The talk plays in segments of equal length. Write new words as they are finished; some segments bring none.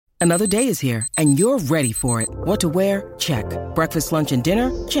Another day is here, and you're ready for it. What to wear? Check. Breakfast, lunch, and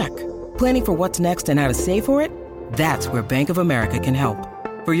dinner? Check. Planning for what's next and how to save for it? That's where Bank of America can help.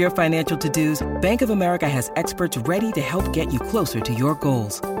 For your financial to-dos, Bank of America has experts ready to help get you closer to your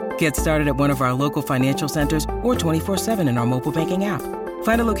goals. Get started at one of our local financial centers or 24/7 in our mobile banking app.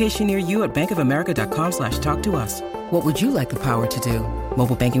 Find a location near you at bankofamerica.com/talktous. What would you like the power to do?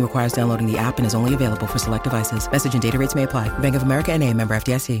 Mobile banking requires downloading the app and is only available for select devices. Message and data rates may apply. Bank of America N.A., member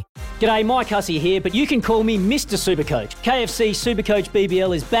FDIC. G'day, Mike Hussey here, but you can call me Mr. Supercoach. KFC Supercoach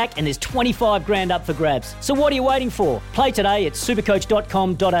BBL is back and there's 25 grand up for grabs. So what are you waiting for? Play today at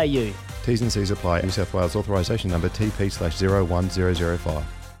supercoach.com.au. T's and C's apply. New South Wales authorisation number TP/01005.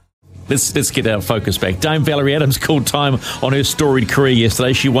 Let's get our focus back. Dame Valerie Adams called time on her storied career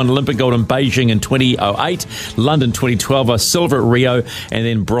yesterday. She won Olympic gold in Beijing in 2008, London 2012, a silver at Rio, and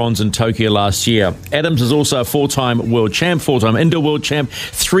then bronze in Tokyo last year. Adams is also a four-time world champ, four-time indoor world champ,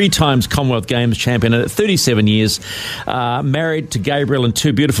 3 times Commonwealth Games champion, and at 37 years, married to Gabriel and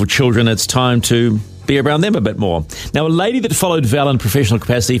 2 beautiful children. It's time to be around them a bit more. Now, a lady that followed Val in professional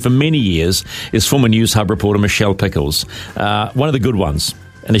capacity for many years is former News Hub reporter Michell Pickles, one of the good ones.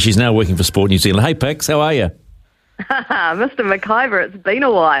 And she's now working for Sport New Zealand. Hey, Pix, how are you? Mr. McIver, it's been a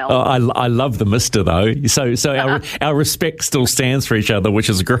while. Oh, I love the Mr. though. So our respect still stands for each other,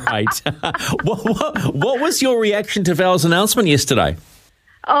 which is great. What was your reaction to Val's announcement yesterday?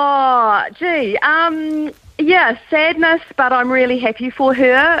 Oh, gee. Yeah, sadness, but I'm really happy for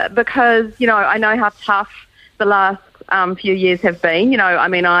her because, I know how tough the last few years have been.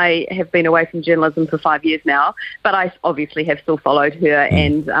 I have been away from journalism for 5 years now, but I obviously have still followed her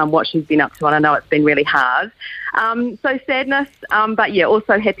and what she's been up to, and I know it's been really hard. So sadness, but yeah,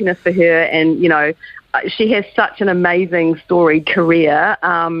 also happiness for her. And, she has such an amazing storied career,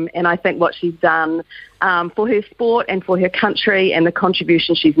 and I think what she's done for her sport and for her country and the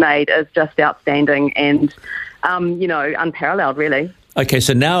contribution she's made is just outstanding and, unparalleled, really. Okay,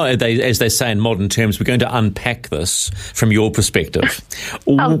 so now, as they say in modern terms, we're going to unpack this from your perspective.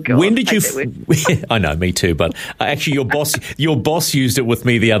 Oh, God. When did you? I know, me too. But actually, your boss used it with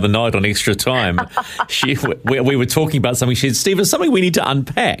me the other night on Extra Time. We were talking about something. She said, "Steve, it's something we need to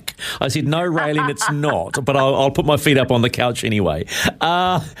unpack." I said, "No, Raylene, it's not. But I'll put my feet up on the couch anyway."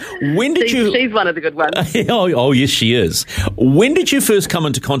 When did you? She's one of the good ones. Oh, yes, she is. When did you first come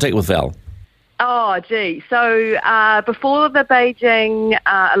into contact with Val? Oh, gee. So before the Beijing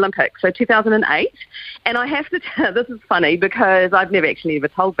Olympics, so 2008, and I have to this is funny because I've never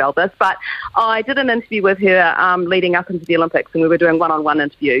told Val this, but I did an interview with her leading up into the Olympics, and we were doing one-on-one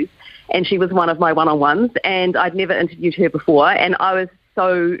interviews, and she was one of my one-on-ones, and I'd never interviewed her before, and I was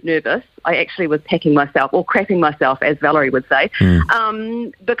so nervous. I actually was packing myself, or crapping myself, as Valerie would say,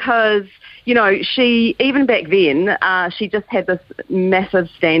 because, she, even back then, she just had this massive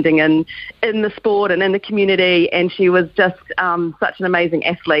standing in the sport and in the community, and she was just such an amazing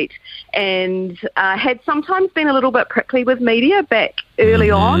athlete, and had sometimes been a little bit prickly with media back early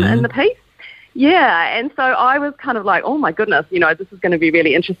on in the piece. Yeah, and so I was kind of like, oh my goodness, this is going to be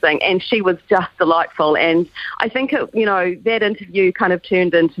really interesting. And she was just delightful. And I think, that interview kind of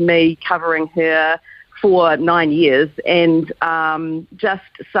turned into me covering her for 9 years, and just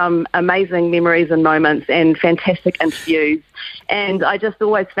some amazing memories and moments and fantastic interviews. And I just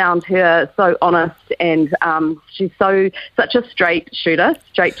always found her so honest, and she's such a straight shooter,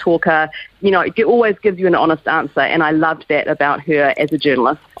 straight talker. It always gives you an honest answer, and I loved that about her as a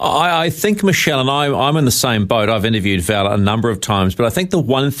journalist. I think, Michelle, and I'm in the same boat. I've interviewed Val a number of times, but I think the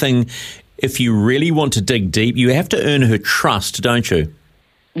one thing, if you really want to dig deep, you have to earn her trust, don't you?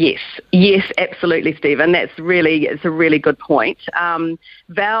 Yes, absolutely, Stephen. It's a really good point.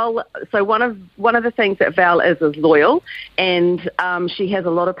 Val. So one of the things that Val is loyal, and she has a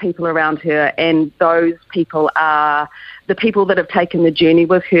lot of people around her, and those people are the people that have taken the journey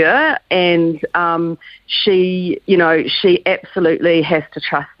with her, and she absolutely has to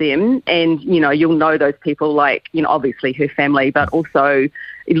trust them, and you'll know those people, like obviously her family, but also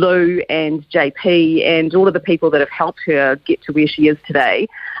Lou and JP and all of the people that have helped her get to where she is today.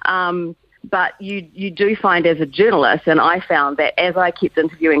 But you do find, as a journalist, and I found that as I kept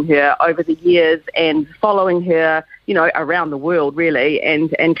interviewing her over the years and following her, around the world really,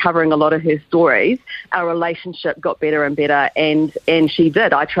 and covering a lot of her stories, our relationship got better and better, and she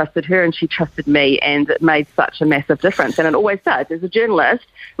did. I trusted her and she trusted me, and it made such a massive difference. And it always does. As a journalist,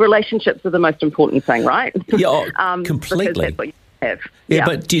 relationships are the most important thing, right? Yeah, completely. Because that's what you have. Yeah,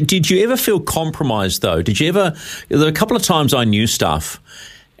 but did you ever feel compromised, though? Did you ever... There were a couple of times I knew stuff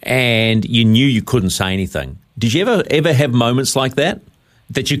and you knew you couldn't say anything. Did you ever have moments like that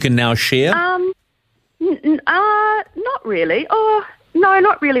you can now share? Not really. Oh, No,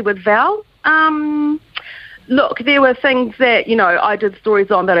 not really with Val. Look, there were things that, I did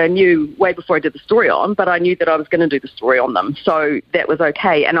stories on that I knew way before I did the story on, but I knew that I was going to do the story on them. So that was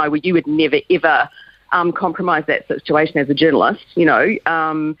okay. And you would never, ever compromise that situation as a journalist,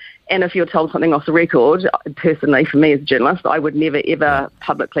 and if you're told something off the record, personally, for me as a journalist, I would never, ever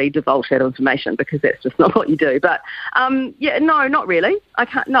publicly divulge that information because that's just not what you do. But, no, not really. I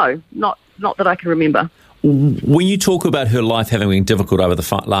can't, no, not that I can remember. When you talk about her life having been difficult over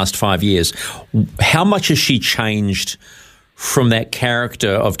the last 5 years, how much has she changed from that character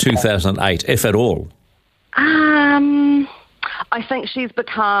of 2008, if at all? I think she's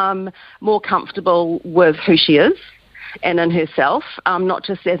become more comfortable with who she is and in herself, not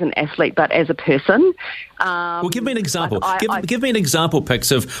just as an athlete, but as a person. Well, give me an example. Give me an example,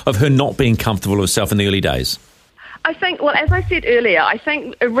 Pix, of her not being comfortable with herself in the early days. I think, well, as I said earlier, I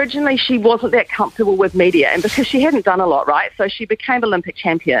think originally she wasn't that comfortable with media, and because she hadn't done a lot, right? So she became Olympic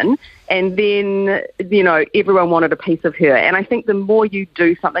champion, and then, everyone wanted a piece of her. And I think the more you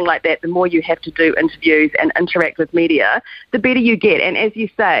do something like that, the more you have to do interviews and interact with media, the better you get. And as you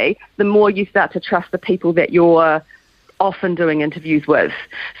say, the more you start to trust the people that you're often doing interviews with.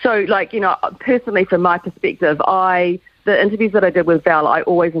 So, personally, from my perspective, the interviews that I did with Val, I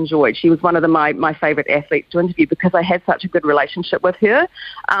always enjoyed. She was one of my favourite athletes to interview because I had such a good relationship with her.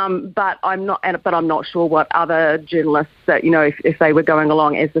 But I'm not sure what other journalists that, if they were going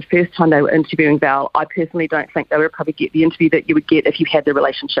along as the first time they were interviewing Val, I personally don't think they would probably get the interview that you would get if you had the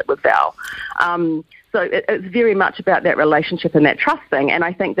relationship with Val. So it's very much about that relationship and that trust thing. And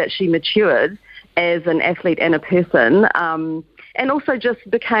I think that she matured as an athlete and a person, and also just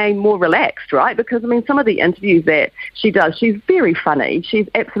became more relaxed, right? Because, some of the interviews that she does, she's very funny. She's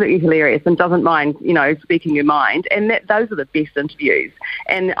absolutely hilarious and doesn't mind, speaking her mind. And those are the best interviews.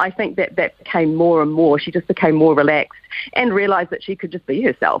 And I think that became more and more. She just became more relaxed and realised that she could just be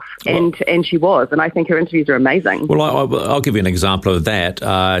herself. And she was. And I think her interviews are amazing. Well, I'll give you an example of that.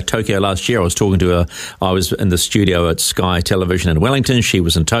 Tokyo last year, I was talking to her. I was in the studio at Sky Television in Wellington. She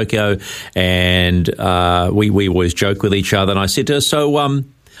was in Tokyo. And we always joke with each other. And I said to her, so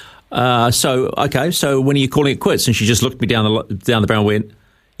when are you calling it quits? And she just looked me down the barrel and went,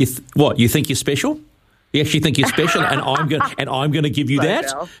 you think you're special? You actually think you're special, and I'm going to give you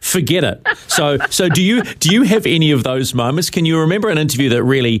that? Forget it. So do you have any of those moments? Can you remember an interview that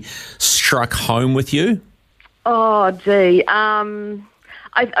really struck home with you? Oh, gee. To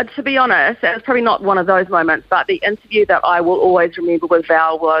be honest, it was probably not one of those moments, but the interview that I will always remember with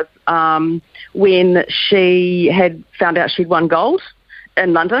Val was when she had found out she'd won gold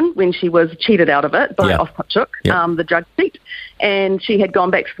in London when she was cheated out of it by Ospachuk, the drug seat. And she had gone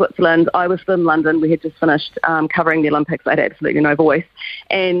back to Switzerland. I was still in London. We had just finished covering the Olympics. I had absolutely no voice.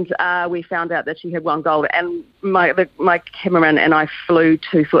 And we found out that she had won gold. And my cameraman and I flew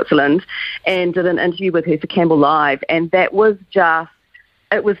to Switzerland and did an interview with her for Campbell Live. And that was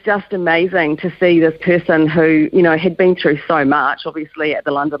it was just amazing to see this person who, had been through so much, obviously, at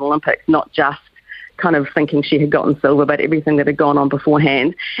the London Olympics, not just kind of thinking she had gotten silver, but everything that had gone on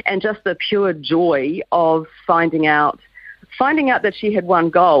beforehand. And just the pure joy of finding out that she had won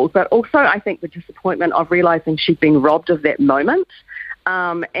gold, but also I think the disappointment of realising she'd been robbed of that moment.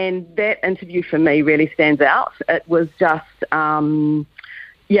 And that interview for me really stands out. It was just,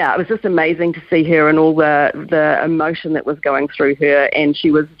 it was just amazing to see her and all the emotion that was going through her, and she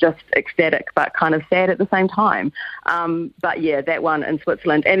was just ecstatic but kind of sad at the same time. That one in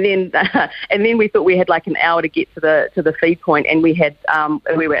Switzerland, and then we thought we had like an hour to get to the feed point, and we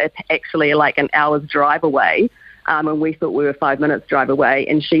were actually like an hour's drive away. And we thought we were 5 minutes drive away,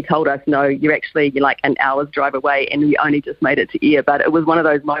 and she told us, no, you're like an hour's drive away, and we only just made it to air. But it was one of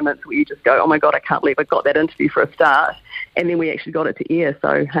those moments where you just go, oh my God, I can't believe I got that interview for a start. And then we actually got it to air,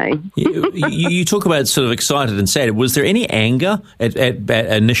 so hey. You talk about sort of excited and sad. Was there any anger at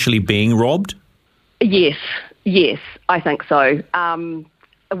initially being robbed? Yes, I think so.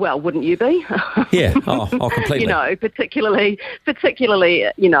 Well, wouldn't you be? Yeah, completely. Particularly,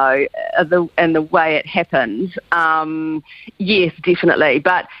 and the way it happened. Yes, definitely.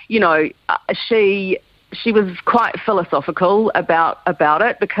 But she was quite philosophical about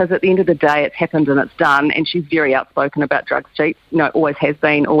it, because at the end of the day, it's happened and it's done. And she's very outspoken about drug cheats. Always has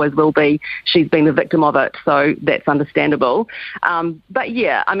been, always will be. She's been the victim of it, so that's understandable. But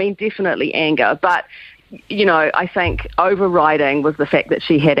yeah, definitely anger, but. I think overriding was the fact that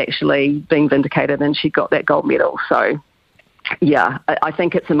she had actually been vindicated and she got that gold medal. So, yeah, I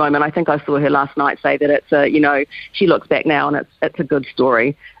think it's a moment. I think I saw her last night say that it's she looks back now and it's a good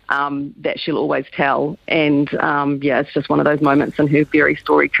story. that she'll always tell. And, it's just one of those moments in her very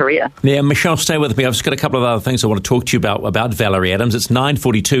storied career. Yeah, Michelle, stay with me. I've just got a couple of other things I want to talk to you about Valerie Adams. It's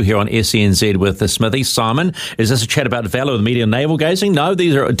 9:42 here on SENZ with the Smithy. Simon, is this a chat about Val or the media navel gazing? No,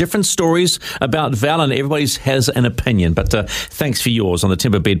 these are different stories about Val, and everybody has an opinion. But thanks for yours on the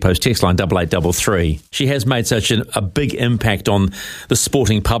Timber Bedpost text line 8833. She has made such a big impact on the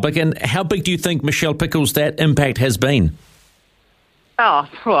sporting public. And how big do you think, Michelle Pickles, that impact has been? Oh,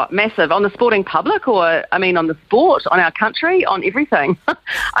 massive. On the sporting public, or, on the sport, on our country, on everything.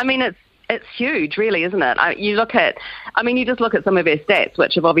 It's huge, really, isn't it? You just look at some of her stats,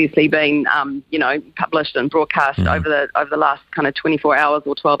 which have obviously been, published and broadcast over the last kind of 24 hours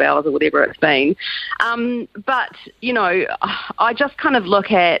or 12 hours or whatever it's been. But I just kind of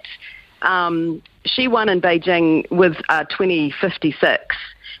look at, she won in Beijing with 20:56.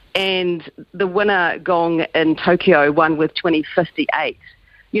 And the winner Gong in Tokyo won with 20:58.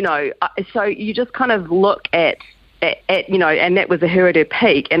 So you just kind of look at and that was her at her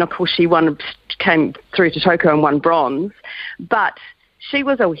peak. And of course she came through to Tokyo and won bronze, but she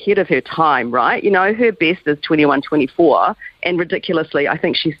was ahead of her time, right? Her best is 21:24, and ridiculously, I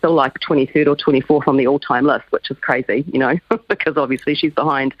think she's still like 23rd or 24th on the all-time list, which is crazy, because obviously she's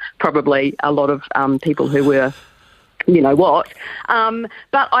behind probably a lot of people who were.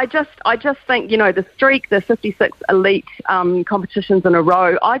 But I just think, the streak, the 56 elite competitions in a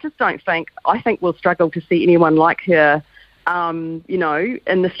row, I think we'll struggle to see anyone like her, in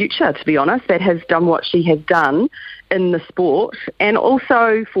the future, to be honest, that has done what she has done in the sport, and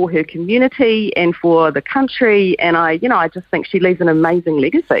also for her community and for the country. And I just think she leaves an amazing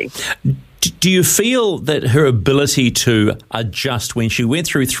legacy. Do you feel that her ability to adjust when she went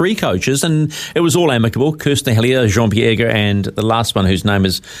through three coaches, and it was all amicable, Kirsten Hellier, Jean-Pierre, and the last one whose name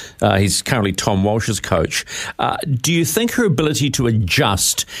is, he's currently Tom Walsh's coach. Do you think her ability to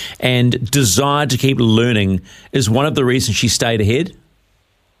adjust and desire to keep learning is one of the reasons she stayed ahead?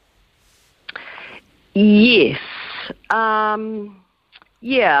 Yes.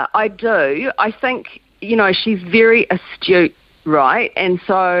 Yeah, I do. I think, she's very astute, right? And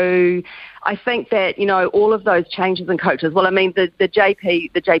so I think that, all of those changes in coaches, the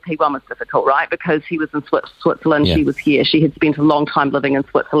JP one was difficult, right? Because he was in Switzerland, She was here. She had spent a long time living in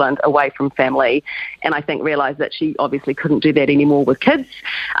Switzerland away from family, and I think realised that she obviously couldn't do that anymore with kids.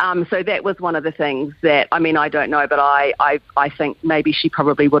 So that was one of the things that, I don't know, but I think maybe she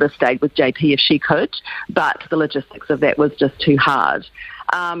probably would have stayed with JP if she could, but the logistics of that was just too hard.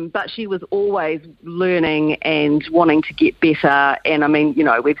 But she was always learning and wanting to get better. And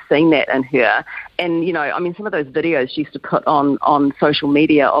we've seen that in her. And, some of those videos she used to put on social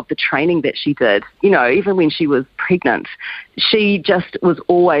media of the training that she did, even when she was pregnant, she just was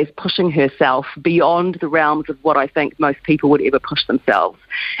always pushing herself beyond the realms of what I think most people would ever push themselves.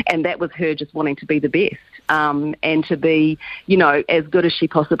 And that was her just wanting to be the best, and to be, as good as she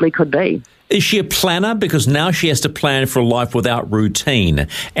possibly could be. Is she a planner? Because now she has to plan for a life without routine.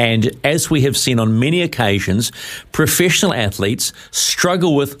 And as we have seen on many occasions, professional athletes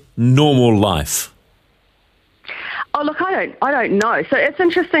struggle with normal life. Oh, look, I don't know. So it's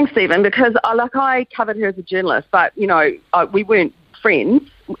interesting, Stephen, because I covered her as a journalist, but, we weren't friends.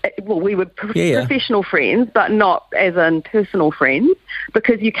 Well, we were professional friends, but not as in personal friends,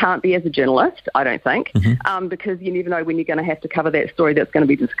 because you can't be as a journalist, I don't think, because you never know when you're going to have to cover that story that's going to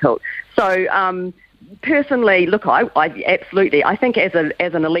be difficult. So personally, look, I absolutely, I think as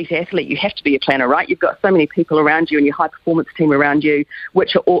an elite athlete, you have to be a planner, right? You've got so many people around you and your high-performance team around you,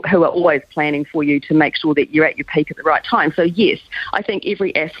 who are always planning for you to make sure that you're at your peak at the right time. So, yes, I think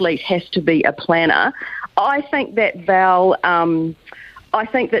every athlete has to be a planner. I think that Val... I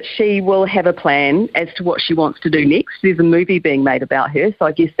think that she will have a plan as to what she wants to do next. There's a movie being made about her, so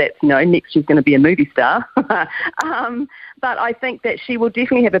I guess that's, next she's going to be a movie star. But I think that she will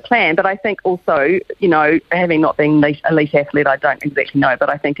definitely have a plan. But I think also, having not been an elite athlete, I don't exactly know, but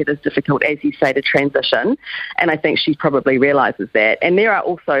I think it is difficult, as you say, to transition. And I think she probably realises that. And there are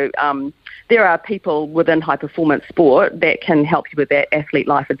also... there are people within high-performance sport that can help you with that, athlete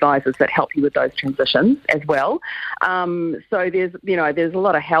life advisors that help you with those transitions as well. So there's a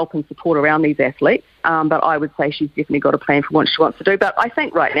lot of help and support around these athletes, but I would say she's definitely got a plan for what she wants to do. But I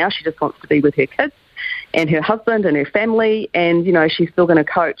think right now she just wants to be with her kids and her husband and her family, and, she's still going to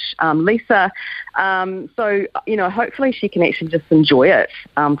coach Lisa. So, hopefully she can actually just enjoy it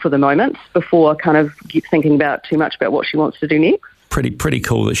for the moment before kind of thinking about too much about what she wants to do next. Pretty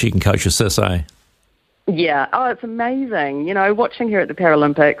cool that she can coach a sis, eh? Yeah, it's amazing. You know, watching her at the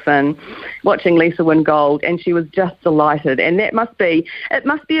Paralympics and watching Lisa win gold, and she was just delighted. And it must be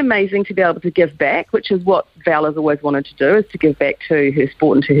amazing to be able to give back, which is what Val has always wanted to do, is to give back to her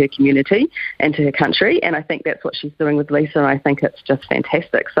sport and to her community and to her country. And I think that's what she's doing with Lisa, and I think it's just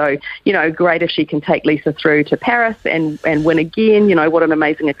fantastic. So, you know, great if she can take Lisa through to Paris and win again. You know, what an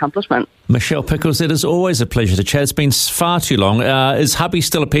amazing accomplishment. Michelle Pickles, it is always a pleasure to chat. It's been far too long. Is hubby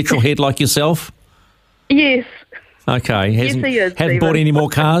still a petrol head like yourself? Yes. Okay. Yes, he is, Hasn't bought any more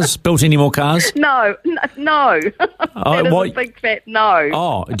cars? Built any more cars? No. That is a big fat no.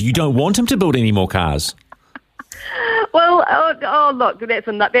 Oh, you don't want him to build any more cars? Well, look,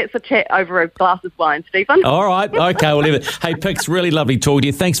 that's a chat over a glass of wine, Stephen. All right. Okay, we'll leave it. Hey, Pix, really lovely talking to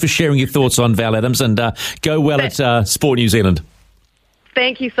you. Thanks for sharing your thoughts on Val Adams, and go well at Sport New Zealand.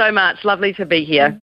 Thank you so much. Lovely to be here.